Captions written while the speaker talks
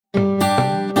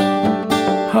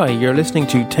Hi, you're listening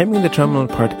to Taming the Terminal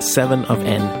Part 7 of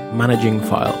N, Managing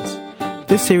Files.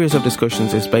 This series of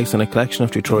discussions is based on a collection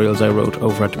of tutorials I wrote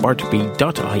over at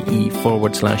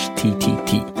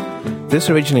bartb.ie/TTT. This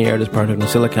originally aired as part of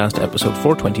NosillaCast episode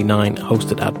 429,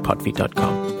 hosted at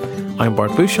podfeet.com. I'm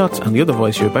Bart Busschots, and the other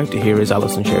voice you're about to hear is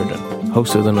Alison Sheridan,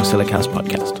 host of the NosillaCast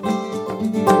podcast.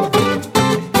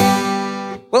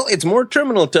 Well, it's more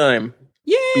terminal time.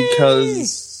 Yay!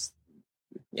 Because,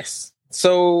 yes.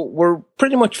 So we're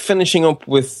pretty much finishing up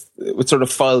with sort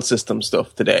of file system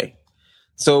stuff today.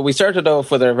 So we started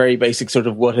off with our very basic sort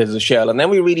of what is a shell, and then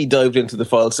we really dived into the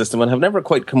file system and have never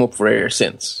quite come up for air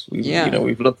since. We've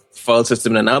looked at the file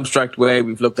system in an abstract way.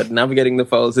 We've looked at navigating the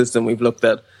file system. We've looked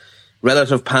at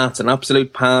relative paths and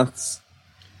absolute paths.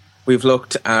 We've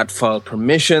looked at file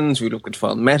permissions. We looked at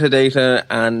file metadata.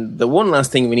 And the one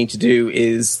last thing we need to do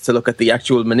is to look at the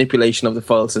actual manipulation of the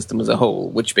file system as a whole,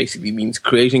 which basically means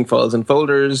creating files and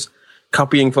folders,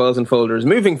 copying files and folders,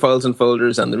 moving files and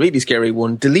folders, and the really scary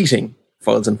one, deleting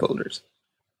files and folders.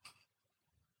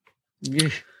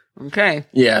 Okay.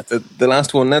 Yeah, the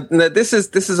last one. Now, this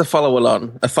is a follow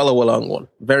along one,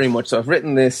 very much so. I've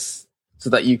written this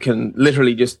so that you can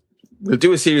literally we'll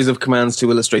do a series of commands to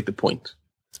illustrate the point.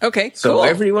 Okay, so cool.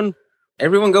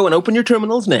 everyone go and open your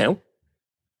terminals now.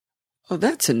 Oh,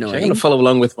 that's annoying. I'm going to follow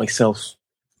along with myself.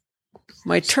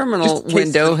 My terminal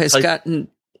window has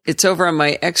it's over on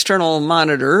my external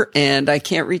monitor, and I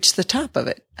can't reach the top of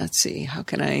it. Let's see, how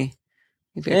can I...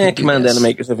 Command N to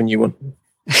make yourself a new one.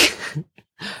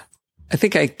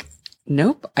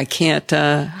 Nope, I can't.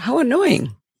 How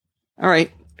annoying. All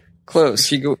right, close.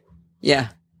 If you go... Yeah.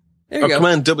 There you go.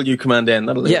 Command W, Command N.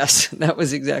 That'll do. Yes, that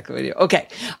was exactly what I do. Okay,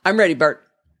 I'm ready, Bart.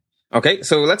 Okay,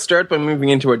 so let's start by moving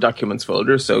into our documents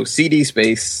folder. So cd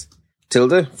space /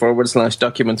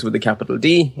 documents with a capital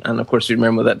D. And of course,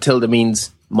 remember that tilde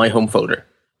means my home folder.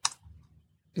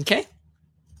 Okay.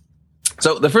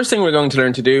 So the first thing we're going to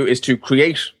learn to do is to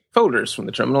create folders from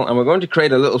the terminal. And we're going to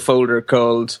create a little folder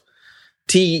called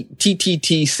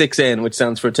TTT6N, which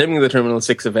stands for Taming the Terminal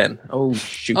 6 of N. Oh,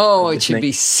 shoot. Oh, it should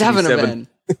be 7 of N.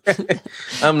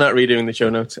 I'm not redoing the show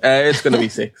notes. It's going to be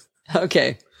 6.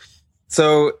 Okay.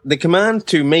 So the command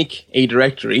to make a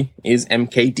directory is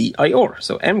mkdir.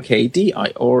 So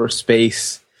mkdir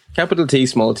space capital T,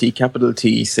 small t, capital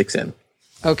T, 6N.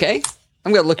 Okay.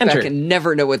 I'm going to look Enter. back and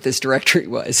never know what this directory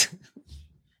was.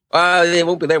 It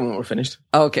won't be there when we're finished.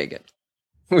 Okay, good.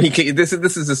 This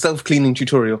is a self-cleaning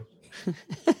tutorial.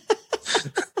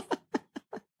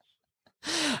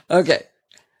 Okay.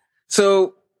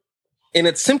 So, in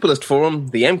its simplest form,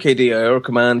 the mkdir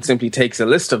command simply takes a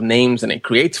list of names and it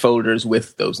creates folders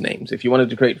with those names. If you wanted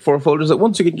to create 4 folders at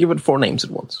once, you could give it 4 names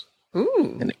at once.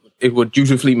 Ooh. And it would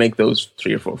dutifully make those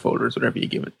 3 or 4 folders, whatever you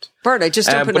give it. Bart, I just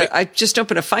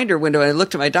opened a Finder window and I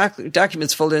looked at my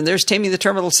documents folder and there's Taming the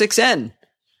Terminal 6N.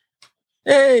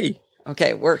 Hey!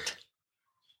 Okay, it worked.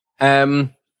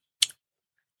 By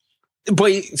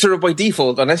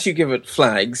default, unless you give it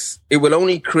flags, it will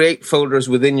only create folders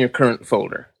within your current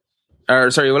folder.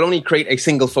 It will only create a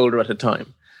single folder at a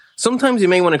time. Sometimes you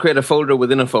may want to create a folder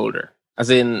within a folder, as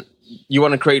in you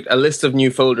want to create a list of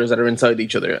new folders that are inside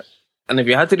each other. And if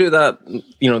you had to do that,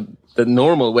 the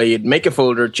normal way, you'd make a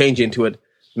folder, change into it,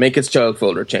 make its child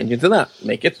folder, change into that,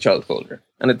 make its child folder.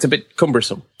 And it's a bit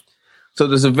cumbersome. So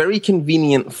there's a very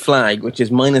convenient flag, which is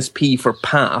 -p for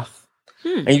path.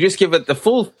 And you just give it the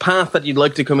full path that you'd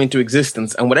like to come into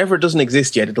existence, and whatever doesn't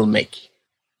exist yet, it'll make.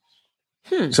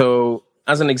 So,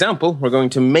 as an example, we're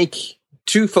going to make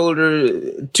 2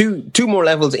 more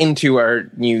levels into our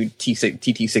new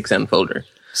TT6N folder.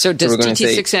 So does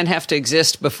TT6N have to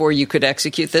exist before you could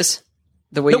execute this?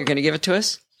 The way You're going to give it to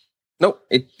us? No,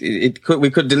 we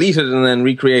could delete it and then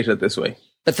recreate it this way.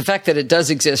 But the fact that it does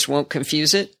exist won't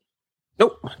confuse it?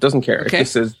 Nope, doesn't care. Okay. It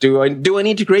just says, do I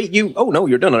need to create you? Oh no,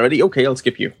 you're done already. Okay, I'll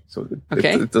skip you. So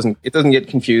it doesn't get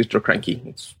confused or cranky.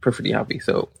 It's perfectly happy.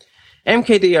 So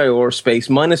mkdir space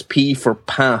 -p for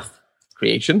path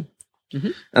creation.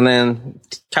 Mm-hmm. And then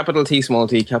capital T, small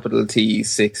t, capital T,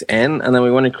 6N. And then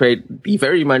we want to create the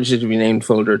very imaginatively named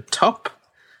folder top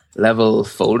level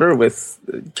folder with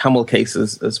camel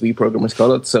cases, as we programmers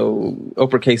call it. So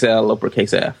uppercase L,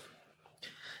 uppercase F.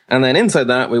 And then inside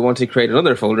that, we want to create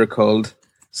another folder called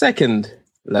second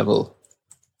level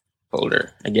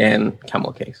folder. Again,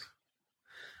 camel case.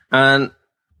 And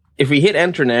if we hit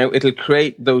enter now, it'll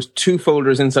create those 2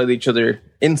 folders inside each other,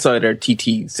 inside our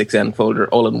TT6N folder,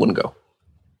 all in one go.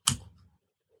 So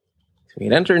we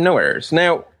hit enter, no errors.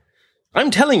 Now,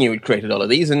 I'm telling you it created all of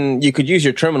these, and you could use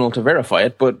your terminal to verify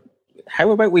it, but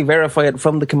how about we verify it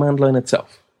from the command line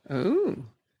itself? Ooh.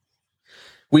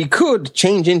 We could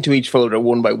change into each folder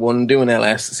one by one, do an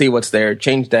ls, see what's there,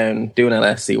 change down, do an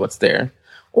ls, see what's there.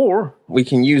 Or we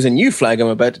can use a new flag I'm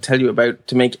about to tell you about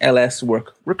to make ls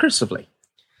work recursively.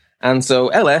 And so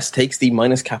ls takes the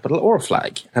 -OR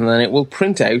flag, and then it will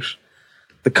print out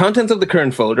the contents of the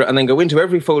current folder, and then go into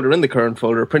every folder in the current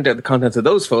folder, print out the contents of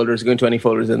those folders, go into any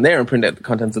folders in there, and print out the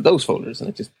contents of those folders. And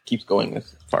it just keeps going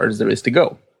as far as there is to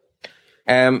go.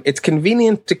 It's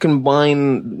convenient to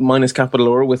combine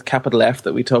 -OR with F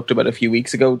that we talked about a few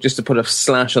weeks ago, just to put a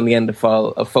slash on the end of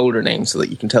folder name so that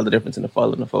you can tell the difference in a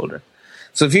file and a folder.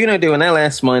 So if you now do an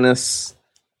ls -OR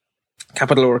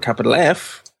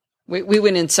F. We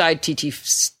went inside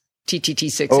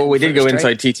TTT6. Oh, we did go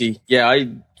inside TT. Yeah, I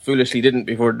foolishly didn't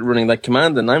before running that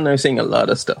command, and I'm now seeing a lot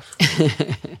of stuff.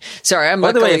 Sorry,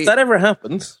 By the way, if that ever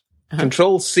happens,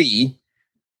 Control-C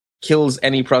kills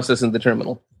any process in the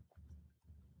terminal.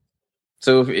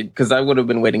 So, because I would have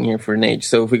been waiting here for an age.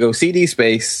 So if we go cd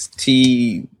space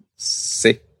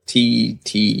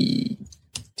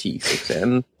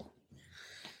T6N.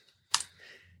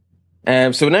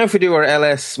 So now if we do our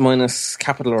ls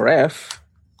 -OR F,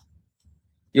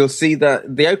 you'll see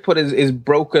that the output is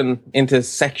broken into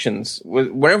sections.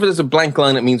 Wherever there's a blank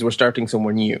line, it means we're starting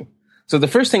somewhere new. So the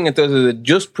first thing it does is it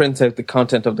just prints out the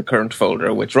content of the current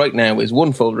folder, which right now is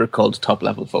one folder called top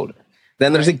level folder.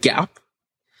 Then there's a gap.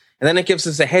 And then it gives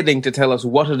us a heading to tell us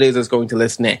what it is it's going to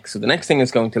list next. So the next thing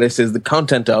it's going to list is the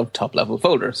content of top level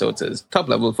folder. So it says top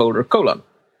level folder :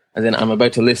 and then I'm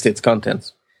about to list its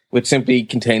contents, which simply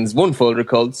contains one folder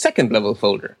called second level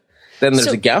folder. Then there's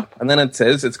a gap, and then it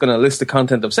says it's going to list the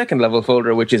content of second level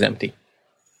folder, which is empty.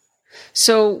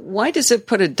 So why does it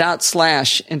put a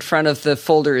 / in front of the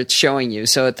folder it's showing you?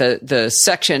 So the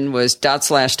section was /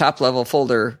 top level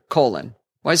folder :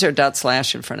 Why is there a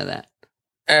 / in front of that?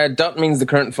 Dot means the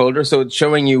current folder, so it's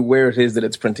showing you where it is that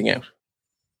it's printing out.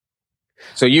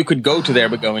 So you could go to there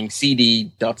by going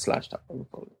cd / top level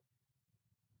folder.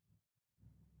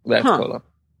 Left :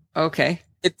 Okay.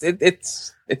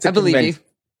 It's I believe you.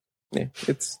 Yeah,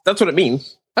 that's what it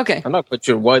means. Okay. I'm not quite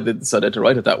sure why they decided to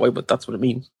write it that way, but that's what it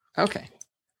means. Okay.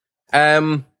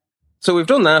 So we've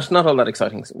done that. Not all that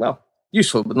exciting. Well,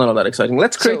 useful, but not all that exciting.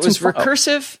 Let's create. So it was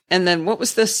recursive, and then what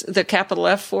was the capital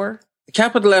F for? The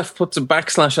capital F puts a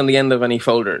 / on the end of any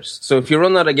folders. So if you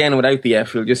run that again without the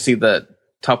F, you'll just see that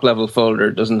top level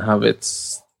folder doesn't have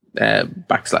its /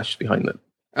 behind it.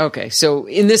 Okay, so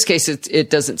in this case, it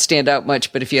doesn't stand out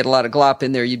much, but if you had a lot of glop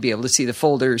in there, you'd be able to see the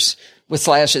folders with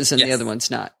slashes and the other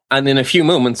ones not. And in a few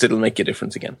moments, it'll make a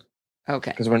difference again. Okay.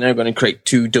 Because we're now going to create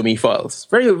 2 dummy files.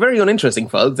 Very, very uninteresting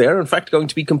files. They are, in fact, going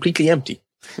to be completely empty.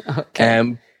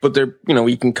 Okay. But they're,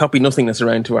 you can copy nothingness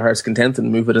around to our heart's content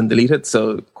and move it and delete it,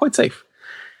 so quite safe.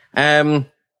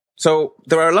 So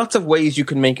there are lots of ways you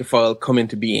can make a file come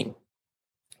into being.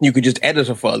 You could just edit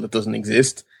a file that doesn't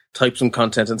exist, type some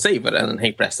content and save it, and then,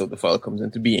 hey presto, the file comes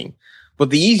into being. But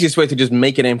the easiest way to just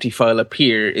make an empty file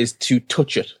appear is to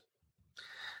touch it.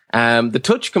 The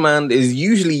touch command is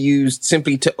usually used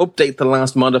simply to update the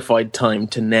last modified time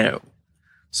to now.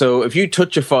 So if you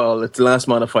touch a file, its last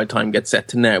modified time gets set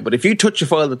to now. But if you touch a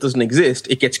file that doesn't exist,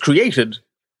 it gets created,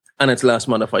 and its last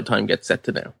modified time gets set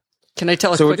to now. Can I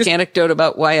tell a quick anecdote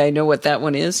about why I know what that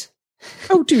one is?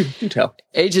 Oh, do tell.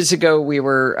 Ages ago, we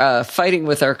were fighting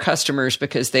with our customers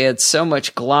because they had so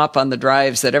much glop on the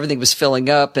drives that everything was filling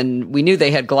up, and we knew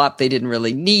they had glop they didn't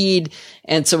really need.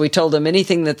 And so we told them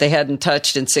anything that they hadn't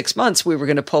touched in 6 months, we were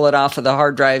going to pull it off of the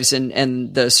hard drives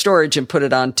and the storage and put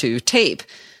it onto tape.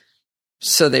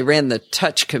 So they ran the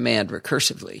touch command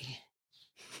recursively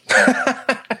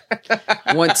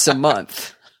once a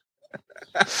month.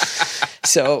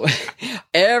 So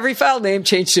every file name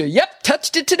changed to, yep,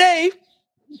 touched it today.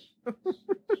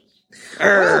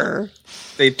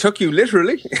 They took you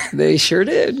literally. They sure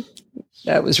did.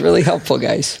 That was really helpful,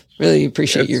 guys. Really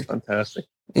appreciate your... fantastic.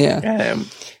 Yeah.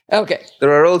 Okay.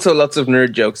 There are also lots of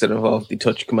nerd jokes that involve the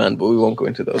touch command, but we won't go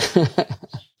into those.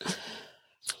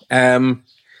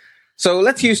 So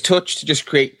let's use touch to just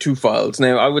create 2 files.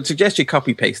 Now, I would suggest you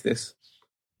copy paste this.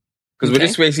 Because we're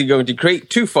just basically going to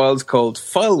create 2 files called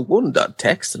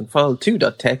file1.txt and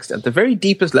file2.txt at the very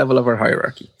deepest level of our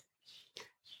hierarchy.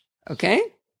 Okay.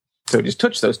 So just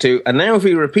touch those 2. And now if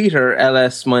we repeat our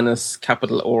ls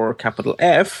 -OR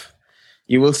F,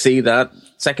 you will see that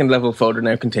second level folder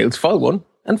now contains file1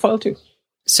 and file2.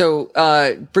 So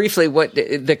briefly, what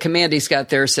the command he's got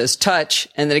there says touch,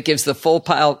 and then it gives the full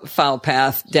file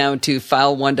path down to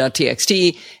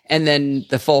file1.txt, and then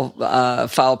the full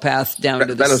file path down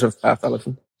to the relative path,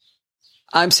 Alison.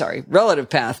 I'm sorry,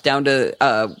 relative path down to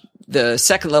the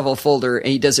second level folder, and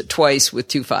he does it twice with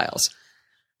 2 files.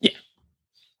 Yeah,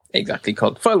 exactly,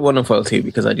 called file 1 and file 2,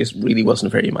 because I just really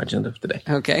wasn't very imaginative today.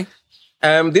 Okay.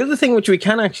 The other thing which we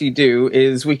can actually do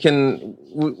is we can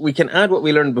add what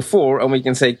we learned before, and we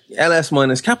can say ls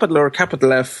minus capital or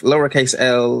capital F, lowercase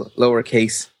l,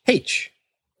 lowercase h.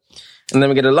 And then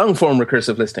we get a long form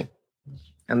recursive listing.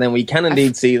 And then we can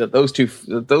indeed see that those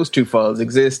two files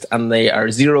exist, and they are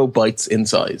 0 bytes in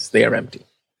size. They are empty.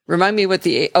 Remind me what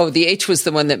the H was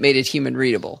the one that made it human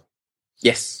readable.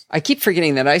 Yes. I keep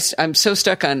forgetting that. I'm so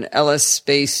stuck on ls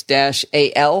space dash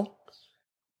al,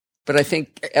 but I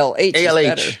think LH is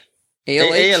better.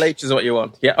 ALH is what you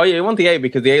want. Yeah. Oh, yeah. You want the A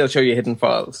because the A will show you hidden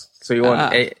files. So you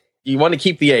want you want to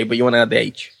keep the A, but you want to add the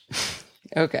H.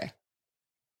 Okay.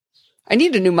 I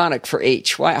need a mnemonic for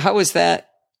H. Why? How is that?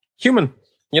 Human.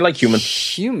 You like human.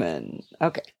 Human.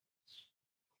 Okay.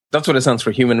 That's what it stands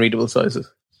for, human readable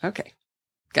sizes. Okay.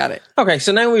 Got it. Okay,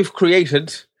 so now we've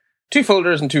created 2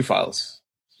 folders and 2 files.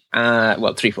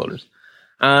 3 folders.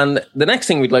 And the next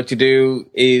thing we'd like to do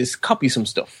is copy some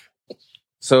stuff.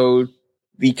 So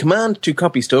the command to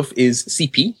copy stuff is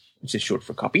cp, which is short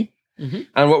for copy. Mm-hmm.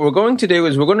 And what we're going to do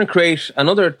is we're going to create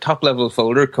another top-level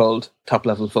folder called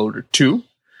top-level folder 2.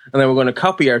 And then we're going to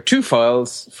copy our 2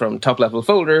 files from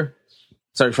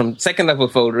from second-level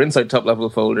folder inside top-level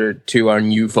folder to our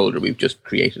new folder we've just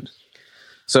created.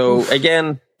 So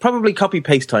again, probably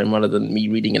copy-paste time rather than me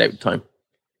reading it out time.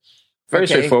 Very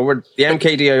straightforward. The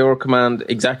mkdir command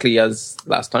exactly as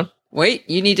last time. Wait,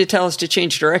 you need to tell us to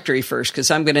change directory first,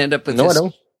 because I'm going to end up with this. No, I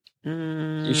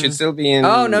don't. You should still be in...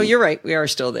 Oh, no, you're right. We are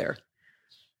still there.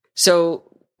 So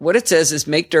what it says is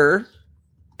make dir,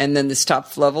 and then this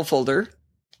top-level folder.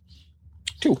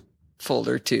 2.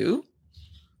 Folder 2.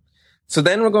 So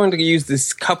then we're going to use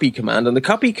this copy command, and the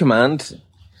copy command,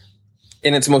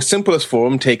 in its most simplest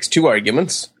form, takes 2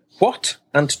 arguments, what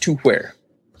and to where,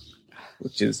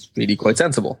 which is really quite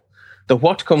sensible. The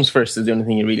what comes first is the only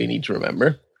thing you really need to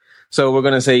remember. So we're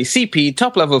going to say cp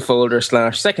top-level folder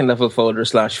 / second-level folder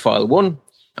 / file 1,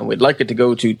 and we'd like it to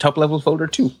go to top-level folder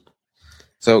 2.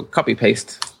 So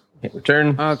copy-paste, hit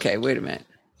return. Okay, wait a minute.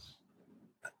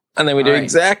 And then we do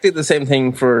exactly the same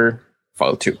thing for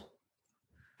file 2.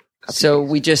 So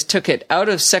we just took it out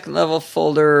of second level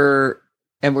folder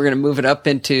and we're going to move it up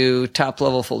into top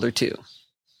level folder 2.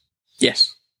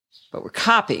 Yes. But we're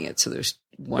copying it. So there's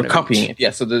one. We're copying it. Yeah.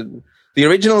 So the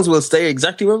originals will stay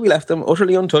exactly where we left them,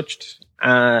 utterly untouched,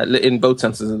 in both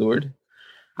senses of the word.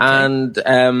 Okay.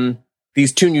 And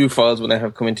these 2 new files will now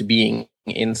have come into being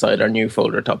inside our new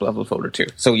folder, top level folder 2.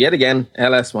 So yet again,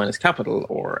 ls minus capital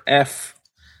or F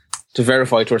to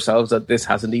verify to ourselves that this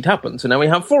has indeed happened. So now we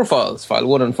have 4 files, file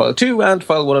 1 and file 2, and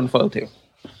file 1 and file 2.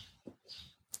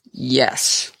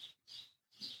 Yes.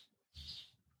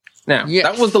 Now,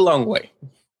 that was the long way.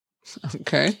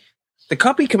 Okay. The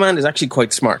copy command is actually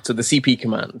quite smart, so the cp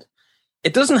command.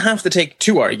 It doesn't have to take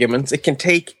 2 arguments, it can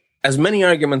take as many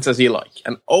arguments as you like.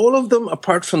 And all of them,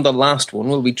 apart from the last one,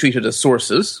 will be treated as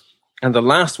sources, and the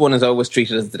last one is always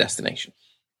treated as the destination.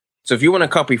 So if you want to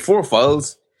copy 4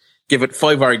 files, give it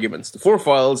 5 arguments, the 4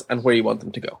 files, and where you want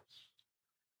them to go.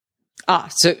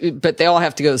 But they all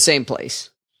have to go to the same place.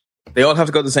 They all have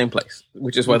to go to the same place,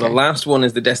 which is why the last one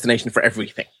is the destination for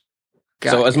everything.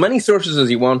 So as many sources as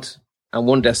you want, and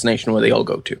 1 destination where they all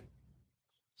go to.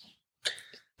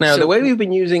 Now, the way we've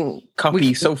been using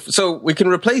copy, so we can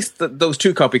replace those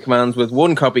 2 copy commands with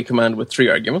 1 copy command with 3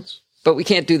 arguments. But we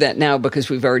can't do that now because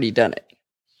we've already done it.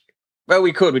 Well,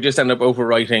 we could. We just end up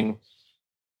overwriting.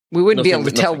 We wouldn't be able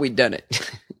to tell we'd done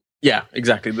it. Yeah,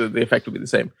 exactly. The effect would be the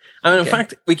same. And in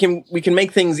fact, we can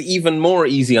make things even more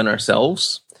easy on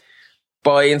ourselves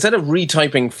by, instead of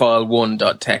retyping file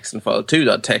 1.txt and file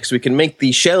 2.txt, we can make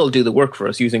the shell do the work for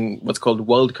us using what's called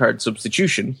wildcard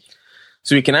substitution.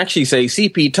 So we can actually say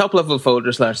cp top-level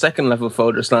folder / second-level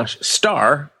folder /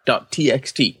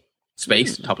 star.txt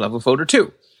space top-level folder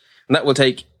 2. And that will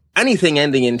take anything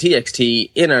ending in txt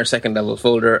in our second-level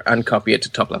folder and copy it to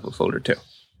top-level folder 2.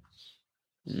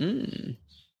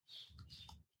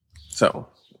 So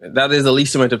that is the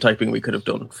least amount of typing we could have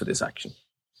done for this action.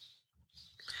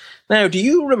 Now, do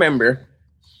you remember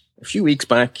a few weeks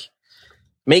back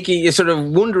making you sort of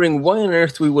wondering why on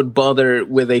earth we would bother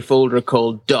with a folder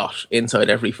called dot inside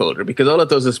every folder? Because all it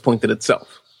does is point at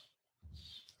itself.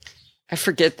 I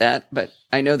forget that, but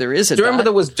I know there is a dot. Do you remember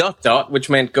there was dot, which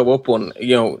meant go up one,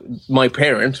 my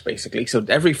parent, basically. So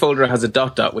every folder has a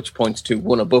dot, which points to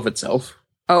one above itself.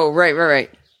 Oh, right.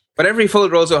 But every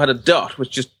folder also had a dot,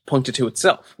 which just pointed to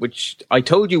itself, which I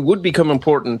told you would become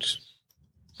important,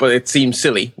 but it seems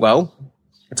silly. Well,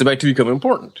 it's about to become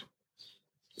important.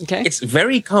 Okay. It's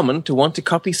very common to want to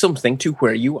copy something to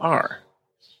where you are.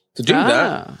 To do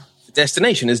that, the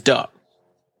destination is dot.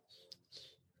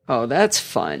 Oh, that's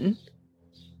fun.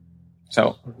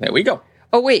 So there we go.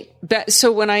 Oh, wait. So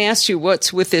when I asked you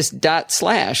what's with this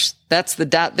 /, that's the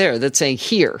dot there that's saying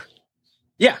here.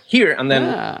 Yeah, here and then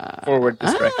forward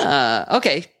this direction.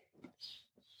 Okay.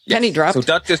 Yes. Penny dropped. So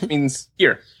dot just means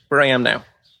here, where I am now.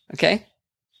 Okay.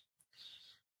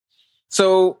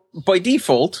 So by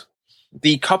default,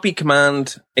 the copy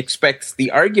command expects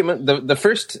the argument, the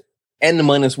first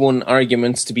n-1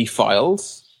 arguments to be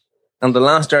files, and the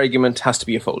last argument has to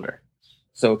be a folder.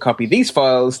 So copy these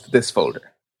files to this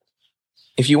folder.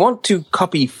 If you want to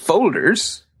copy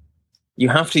folders, you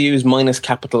have to use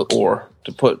 -or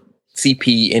to put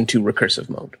CP into recursive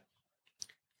mode.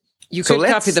 You could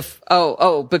copy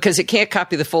because it can't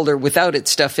copy the folder without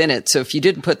its stuff in it. So if you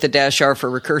didn't put the -r for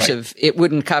recursive, It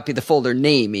wouldn't copy the folder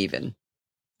name even.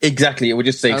 Exactly. It would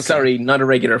just say, sorry, not a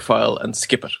regular file, and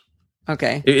skip it.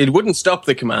 Okay. It wouldn't stop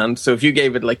the command. So if you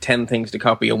gave it like 10 things to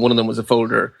copy and one of them was a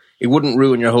folder, it wouldn't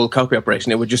ruin your whole copy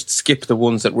operation. It would just skip the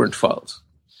ones that weren't files.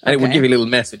 And it would give you a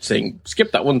little message saying,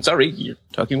 skip that one. Sorry, you're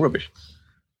talking rubbish.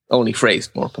 Only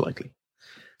phrased more politely.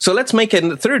 So let's make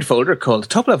a third folder called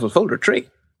top level folder 3.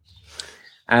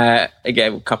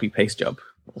 Again, copy paste job.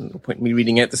 No point in me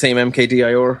reading out the same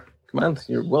mkdir command.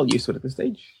 You're well used to it at this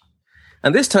stage.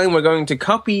 And this time we're going to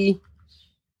copy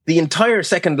the entire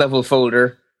second level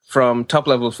folder from top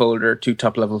level folder to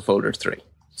top level folder 3.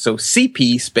 So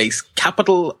CP space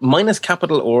capital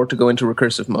 -or to go into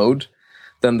recursive mode.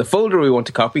 Then the folder we want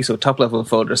to copy, so top level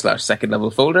folder / second level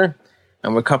folder.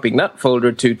 And we're copying that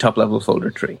folder to top level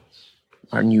folder 3,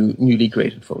 our newly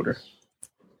created folder.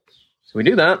 So we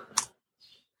do that.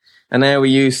 And now we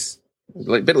use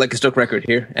a bit like a stuck record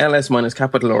here, ls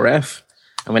 -or f.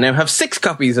 And we now have 6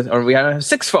 copies, or we have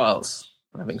 6 files,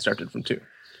 having started from 2.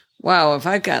 Wow, if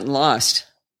I've gotten lost.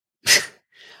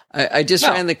 I just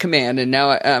ran the command, and now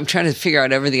I'm trying to figure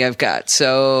out everything I've got.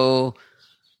 So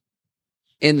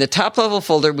in the top level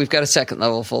folder, we've got a second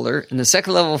level folder. In the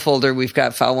second level folder, we've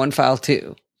got file 1, file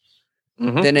 2.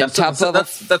 Mm-hmm. Then in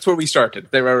that's where we started.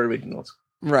 They're our originals.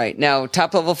 Right. Now,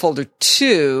 top level folder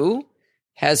 2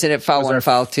 has in it file 1,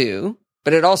 file 2.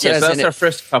 But it also has that's our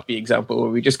first copy example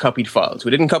where we just copied files.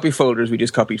 We didn't copy folders, we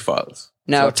just copied files.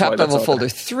 Now, top level folder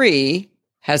 3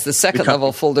 has the second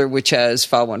level folder, which has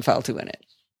file 1, file 2 in it.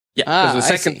 Yeah, because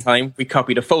the second time we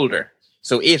copied a folder.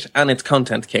 So it and its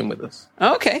content came with us.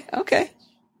 Okay.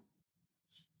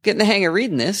 Getting the hang of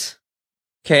reading this.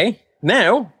 Okay,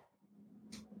 now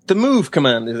the move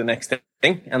command is the next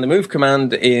thing. And the move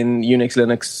command in Unix,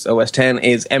 Linux, OS X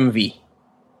is mv.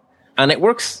 And it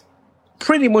works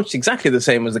pretty much exactly the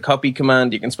same as the copy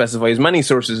command. You can specify as many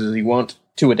sources as you want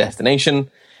to a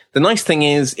destination. The nice thing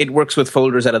is it works with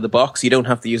folders out of the box. You don't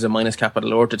have to use a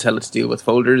 -or to tell it to deal with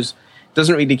folders. It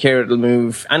doesn't really care. It'll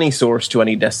move any source to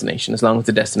any destination as long as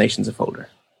the destination's a folder.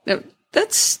 Now,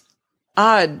 that's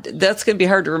odd. That's going to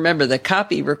be hard to remember. The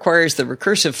copy requires the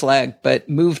recursive flag, but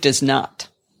move does not.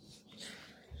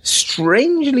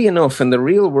 Strangely enough, in the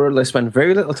real world, I spend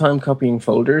very little time copying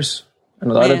folders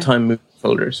and a lot of time moving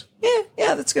folders.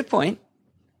 Yeah, that's a good point.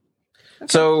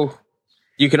 Okay. So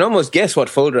you can almost guess what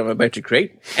folder I'm about to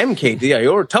create.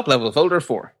 mkdir top level folder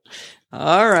 4.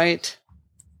 All right.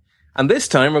 And this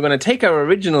time we're going to take our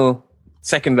original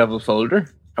second level folder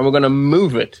and we're going to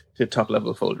move it to top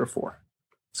level folder 4.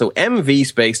 So mv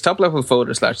space top level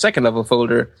folder / second level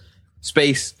folder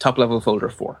space top level folder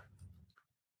 4.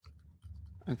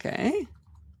 Okay.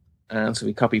 And so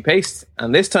we copy paste.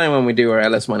 And this time when we do our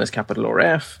ls -or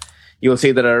f, you'll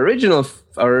see that our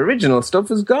original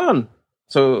stuff is gone.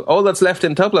 So all that's left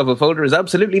in top level folder is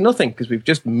absolutely nothing because we've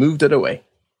just moved it away.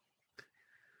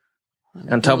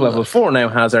 And top level 4 now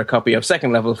has our copy of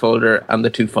second level folder and the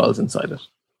 2 files inside it.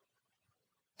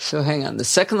 So hang on. The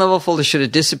second level folder should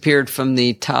have disappeared from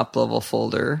the top level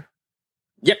folder.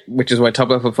 Yep, which is why top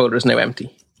level folder is now empty.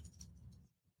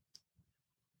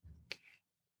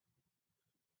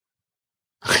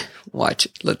 Watch.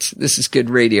 This is good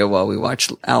radio while we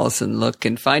watch Allison look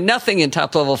and find nothing in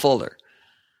top level folder.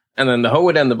 And then the whole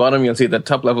way down the bottom, you'll see that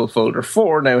top level folder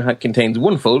 4 now contains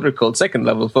one folder called second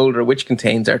level folder, which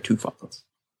contains our 2 files.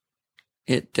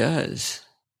 It does.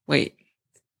 Wait.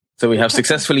 So we have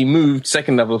successfully moved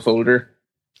second level folder.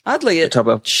 Oddly, it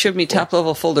showed me top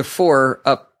level folder 4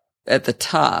 up at the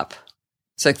top.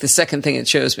 It's like the second thing it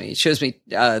shows me. It shows me.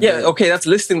 Okay, that's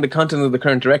listing the content of the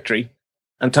current directory.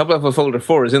 And top level folder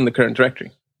 4 is in the current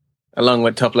directory, along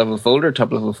with top level folder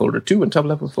 2, and top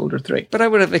level folder 3. But I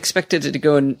would have expected it to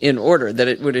go in order, that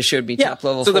it would have showed me top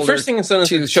level folder 2, 3, and then 4. So the first thing it's done is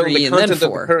to show the content of the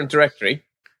current directory.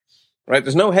 Right?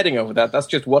 There's no heading over that. That's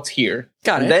just what's here.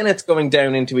 Got it. And then it's going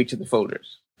down into each of the folders.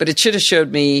 But it should have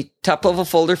showed me top level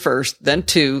folder first, then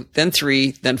 2, then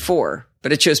 3, then 4.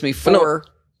 but it shows me 4,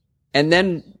 and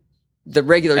then the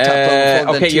regular top level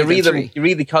folder. Okay, then 2, you read then them. 3. You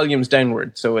read the columns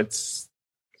downward, so it's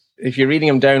if you're reading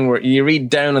them downward, you read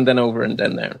down and then over and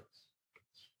then down.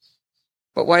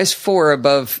 But why is 4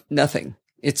 above nothing?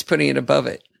 It's putting it above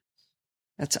it.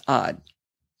 That's odd.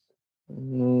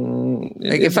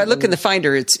 Like if I look in the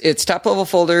Finder, it's top level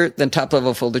folder, then top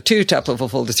level folder 2, top level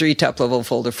folder 3, top level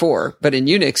folder 4. But in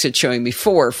Unix, it's showing me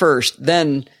 4 first,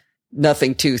 then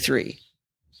nothing 2, 3.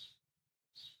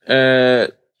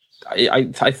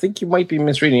 I think you might be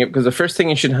misreading it because the first thing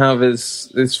you should have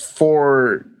is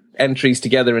 4 entries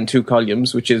together in 2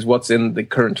 columns, which is what's in the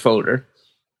current folder.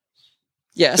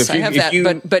 Yes, I have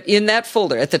that. But in that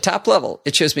folder, at the top level,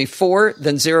 it shows me 4,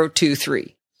 then 0, 2,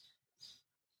 3.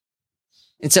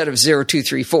 Instead of 0, 2,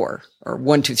 3, 4, or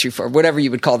 1, 2, 3, 4, whatever you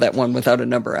would call that one without a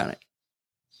number on it.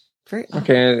 Very odd.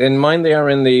 Okay, in mine they are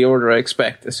in the order I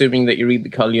expect, assuming that you read the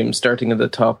column starting at the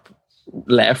top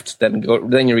left, then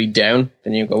you read down,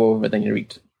 then you go over, then you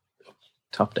read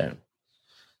top down.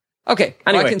 Okay,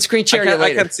 anyway, well, I can screen share you later.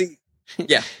 I can't see.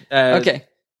 Yeah. Okay.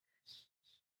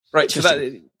 Right. So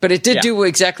but it did do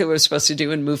exactly what it was supposed to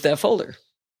do and move that folder.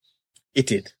 It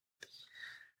did.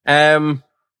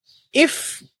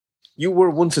 If you were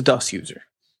once a DOS user,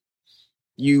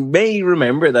 you may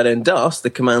remember that in DOS the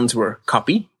commands were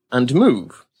copy and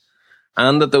move,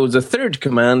 and that there was a third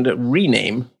command,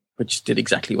 rename, which did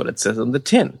exactly what it says on the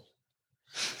tin.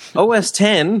 OS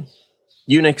 10,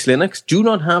 Unix, Linux do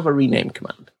not have a rename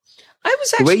command. I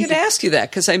was actually going to ask you that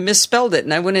because I misspelled it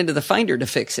and I went into the Finder to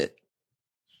fix it.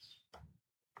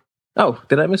 Oh,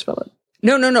 did I misspell it?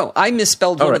 No. I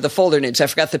misspelled one of the folder names. I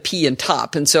forgot the P in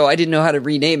top, and so I didn't know how to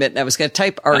rename it, and I was going to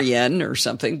type REN or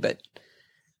something, but...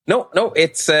 No,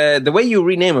 it's the way you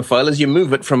rename a file is you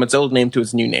move it from its old name to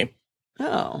its new name.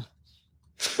 Oh.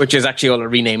 Which is actually all a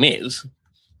rename is,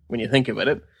 when you think about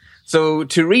it. So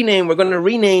to rename, we're going to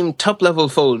rename top-level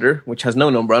folder, which has no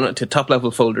number on it, to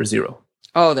top-level folder 0.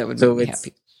 Oh, that would make me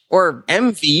happy. Or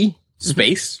MV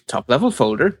space top-level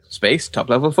folder space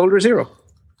top-level folder 0.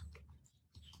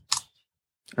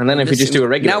 And then if you just do a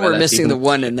regular... Now we're missing the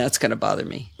 1, and that's going to bother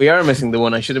me. We are missing the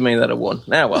 1. I should have made that a 1.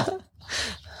 Well.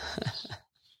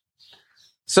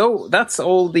 So that's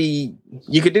all the...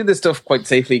 You could do this stuff quite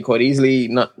safely, quite easily,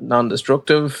 not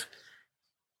non-destructive.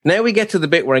 Now we get to the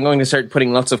bit where I'm going to start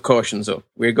putting lots of cautions up.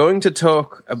 We're going to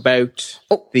talk about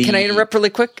Can I interrupt really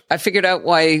quick? I figured out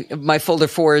why my folder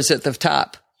 4 is at the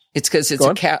top. It's because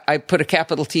I put a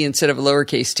capital T instead of a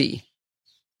lowercase t.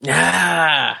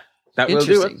 That will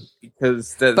do it.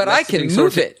 Because but I can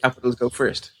move it. Capitals go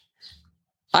first.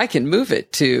 I can move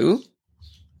it to...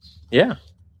 Yeah.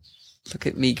 Look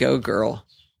at me go, girl.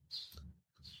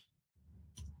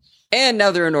 And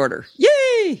now they're in order.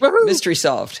 Yay! Woohoo! Mystery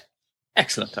solved.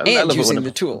 Excellent. I And love using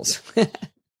the tools.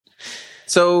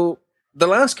 So the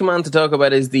last command to talk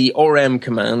about is the rm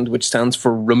command, which stands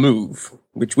for remove,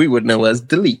 which we would know as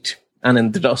delete. And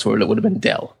in the DOS world, it would have been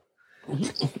del.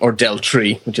 Or del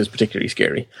tree, which is particularly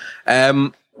scary.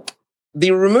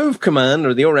 The remove command,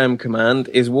 or the rm command,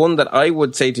 is one that I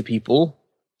would say to people,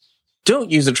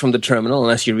 don't use it from the terminal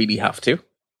unless you really have to.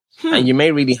 And you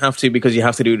may really have to because you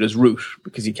have to do it as root,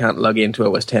 because you can't log into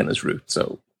OS 10 as root,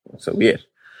 so be it.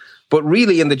 But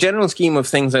really, in the general scheme of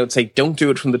things, I would say don't do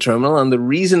it from the terminal, and the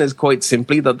reason is quite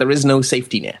simply that there is no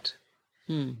safety net.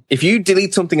 If you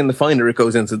delete something in the Finder, it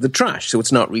goes into the trash, so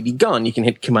it's not really gone. You can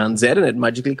hit Command Z and it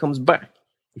magically comes back.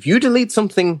 If you delete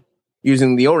something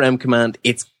using the rm command,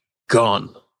 it's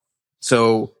gone.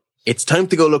 So it's time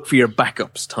to go look for your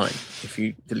backups time if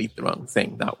you delete the wrong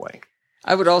thing that way.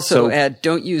 I would also add,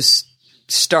 don't use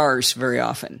stars very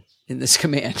often in this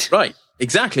command. Right,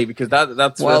 exactly, because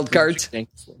that's wildcards.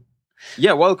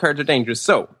 Yeah, wildcards are dangerous.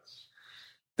 So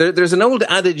there's an old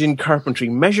adage in carpentry: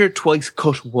 measure twice,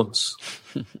 cut once.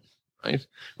 Right?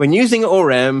 When using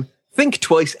ORM, think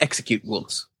twice, execute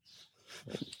once.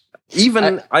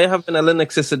 I have been a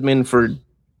Linux sysadmin for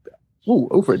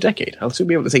over a decade. I'll soon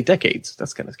be able to say decades.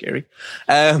 That's kind of scary.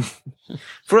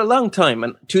 For a long time,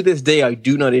 and to this day, I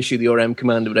do not issue the ORM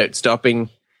command without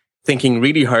stopping, thinking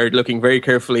really hard, looking very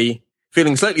carefully,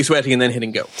 feeling slightly sweaty, and then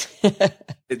hitting go.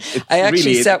 I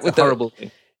actually sat with a horrible thing.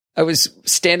 I was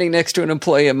standing next to an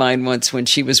employee of mine once when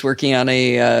she was working on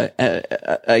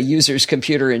a user's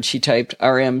computer, and she typed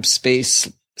rm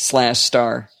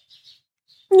 /*,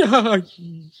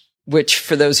 which,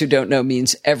 for those who don't know,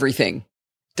 means everything.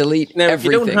 Delete now,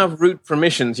 everything. If you don't have root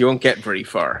permissions, you won't get very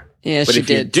far. Yeah, but she if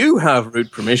did. you do have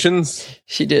root permissions...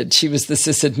 She did. She was the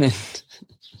sysadmin.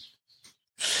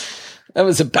 That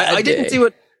was a bad day. I didn't do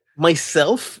it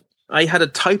myself. I had a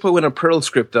typo in a Perl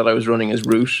script that I was running as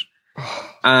root.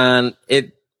 And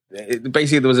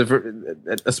basically there was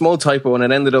a small typo, and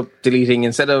it ended up deleting,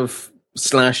 instead of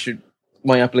slash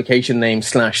my application name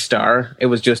 /star, it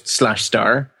was just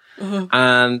 /star.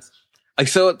 And I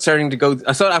saw it starting to go.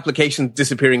 I saw applications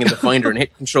disappearing in the Finder and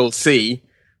hit Control C,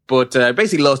 but I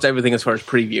basically lost everything as far as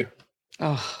preview.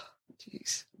 Oh,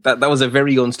 jeez. That was a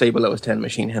very unstable OS X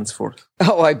machine henceforth.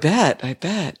 Oh, I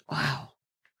bet. Wow.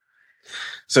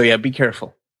 So yeah, be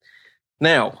careful.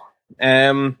 Now,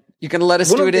 you going to let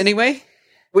us do it anyway?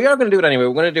 We are going to do it anyway.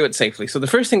 We're going to do it safely. So the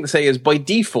first thing to say is, by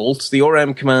default, the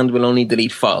rm command will only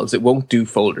delete files. It won't do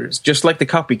folders. Just like the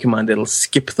copy command, it'll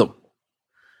skip them.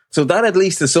 So that at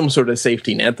least is some sort of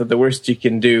safety net, that the worst you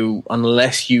can do,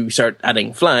 unless you start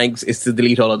adding flags, is to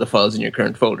delete all of the files in your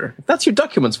current folder. If that's your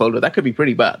documents folder, that could be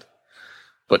pretty bad.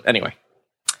 But anyway.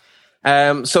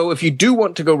 So if you do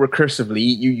want to go recursively,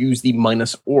 you use the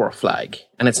 -or flag.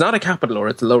 And it's not a capital or,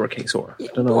 it's a lowercase or. I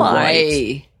don't know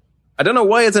why. I don't know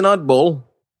why it's an oddball,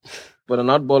 but an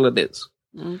oddball it is.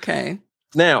 Okay.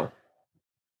 Now,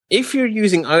 if you're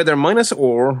using either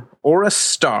 -or a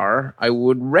star, I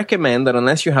would recommend that,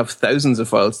 unless you have thousands of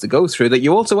files to go through, that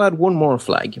you also add one more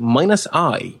flag,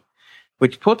 -I,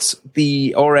 which puts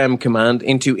the rm command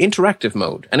into interactive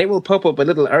mode, and it will pop up a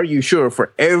little "Are you sure?"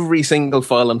 for every single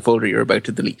file and folder you're about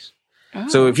to delete. Oh,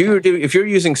 so if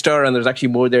you're using star and there's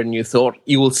actually more there than you thought,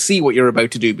 you will see what you're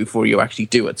about to do before you actually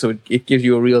do it. So it gives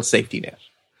you a real safety net.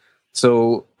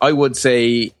 So I would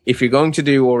say, if you're going to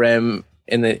do rm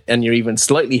and you're even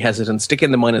slightly hesitant, stick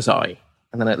in the -I,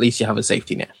 and then at least you have a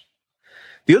safety net.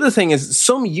 The other thing is,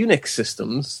 some Unix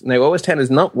systems, now OS X is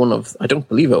not one of, I don't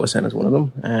believe OS X is one of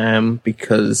them,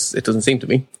 because it doesn't seem to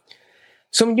be.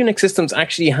 Some Unix systems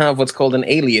actually have what's called an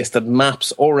alias that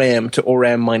maps rm to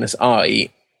rm-I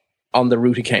on the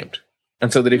root account.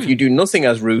 And so that if you do nothing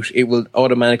as root, it will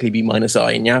automatically be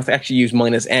 -I, and you have to actually use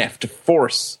 -F to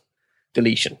force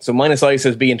deletion. So -I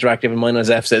says be interactive, and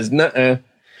 -F says nuh-uh.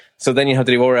 So then you have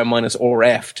to do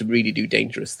rm-or-F to really do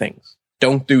dangerous things.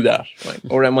 Don't do that. Right?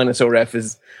 rm-or-F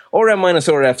is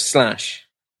rm-or-F/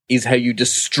 is how you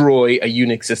destroy a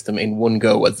Unix system in one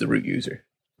go as the root user.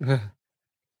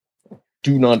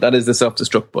 Do not. That is the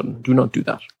self-destruct button. Do not do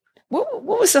that.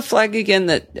 What was the flag again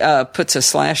that puts a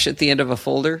slash at the end of a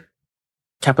folder?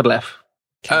 Capital F.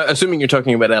 Assuming you're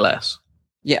talking about ls.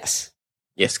 Yes.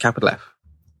 Yes, capital F.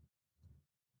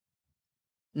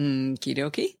 Okie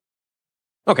dokie.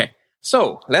 Okay,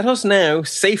 so let us now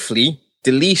safely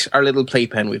delete our little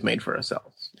playpen we've made for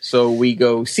ourselves. So we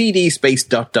go cd space ...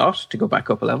 to go back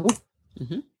up a level.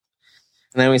 Mm-hmm. And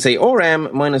then we say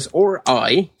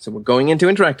rm-or-I, so we're going into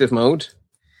interactive mode,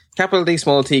 capital T,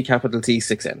 small t, capital T,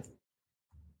 6n.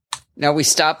 Now we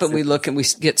stop and we look and we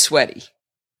get sweaty.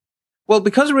 Well,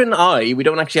 because we're in I, we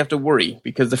don't actually have to worry,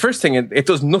 because the first thing, it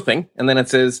does nothing, and then it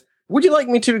says, would you like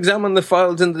me to examine the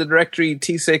files in the directory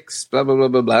T6, blah, blah, blah,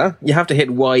 blah, blah. You have to hit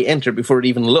Y, enter, before it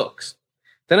even looks.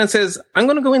 Then it says, I'm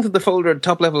going to go into the folder,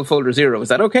 top level folder 0. Is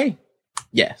that okay?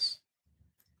 Yes.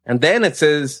 And then it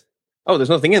says, oh, there's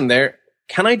nothing in there.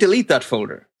 Can I delete that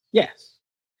folder? Yes.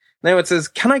 Now it says,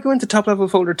 can I go into top level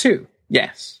folder 2?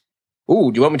 Yes.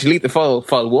 Ooh, do you want me to delete the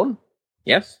file 1?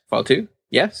 Yes. File 2?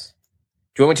 Yes.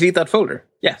 Do you want me to delete that folder?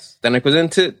 Yes. Then it goes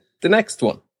into the next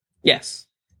one. Yes.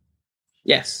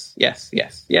 Yes, yes,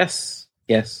 yes, yes,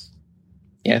 yes,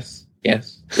 yes,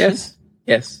 yes, yes,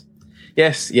 yes,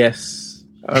 yes, yes.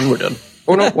 And we're done.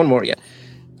 Oh no, one more yet.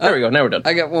 There we go, now we're done.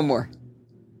 I got one more.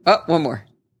 Oh, one more.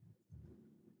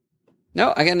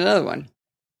 No, I got another one.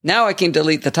 Now I can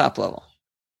delete the top level.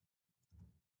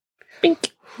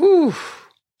 Bink. Whew.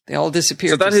 They all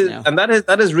disappeared. So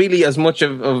that is really as much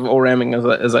of ORMing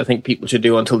as I think people should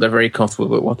do until they're very comfortable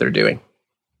with what they're doing.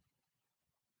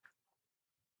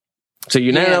 So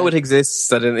you now know it exists,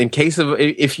 that in case of,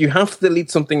 if you have to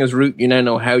delete something as root, you now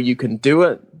know how you can do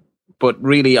it. But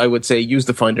really, I would say use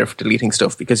the Finder for deleting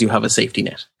stuff, because you have a safety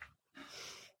net.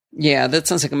 Yeah, that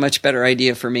sounds like a much better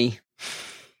idea for me.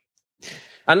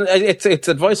 And it's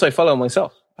advice I follow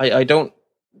myself. I don't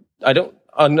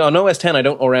on OS X, I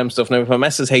don't ORM stuff. Now, if I'm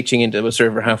SSHing into a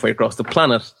server halfway across the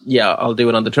planet, yeah, I'll do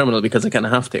it on the terminal because I kind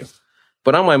of have to.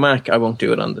 But on my Mac, I won't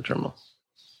do it on the terminal.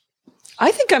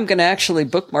 I think I'm going to actually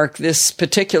bookmark this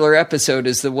particular episode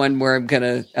as the one where I'm going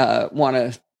to want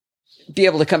to be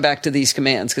able to come back to these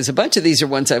commands, because a bunch of these are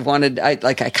ones I've wanted. I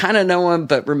kind of know them,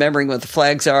 but remembering what the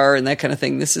flags are and that kind of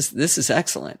thing. This is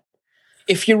excellent.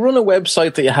 If you run a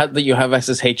website that you have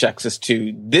SSH access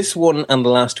to, this one and the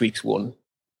last week's one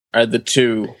are the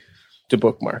two to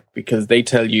bookmark, because they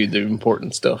tell you the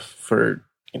important stuff for,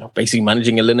 basically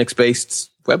managing a Linux-based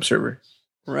web server.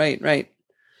 Right.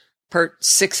 Part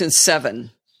 6 and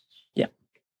 7. Yeah.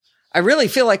 I really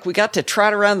feel like we got to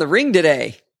trot around the ring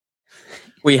today.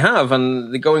 We have,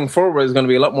 and going forward is going to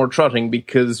be a lot more trotting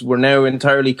because we're now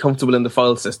entirely comfortable in the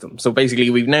file system. So basically,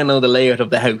 we now know the layout of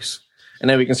the house, and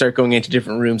now we can start going into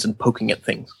different rooms and poking at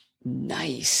things.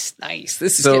 Nice.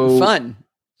 This is getting fun.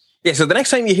 Yeah, so the next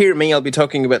time you hear me, I'll be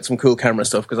talking about some cool camera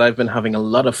stuff because I've been having a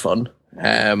lot of fun.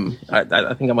 I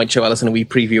think I might show Alison a wee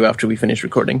preview after we finish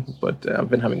recording, but I've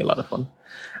been having a lot of fun.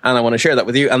 And I want to share that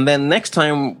with you. And then next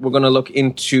time, we're going to look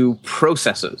into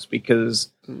processes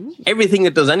because everything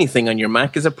that does anything on your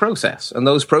Mac is a process. And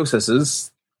those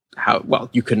processes,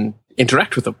 you can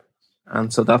interact with them.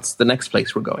 And so that's the next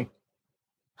place we're going.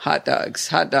 Hot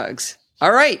dogs.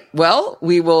 All right. Well,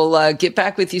 we will get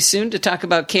back with you soon to talk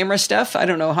about camera stuff. I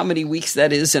don't know how many weeks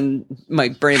that is, and my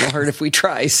brain will hurt if we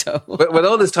try. So, but with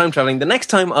all this time traveling, the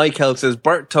next time iCal says,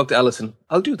 Bart, talk to Alison,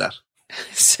 I'll do that.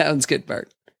 Sounds good,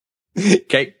 Bart.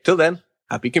 Okay. Till then,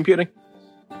 happy computing.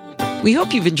 We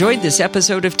hope you've enjoyed this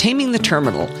episode of Taming the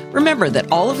Terminal. Remember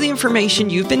that all of the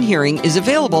information you've been hearing is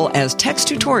available as text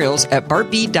tutorials at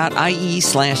bartb.ie/TTT.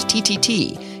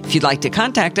 If you'd like to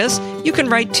contact us, you can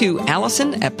write to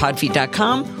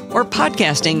Alison@podfeet.com or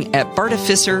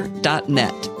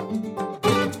podcasting@bartificer.net.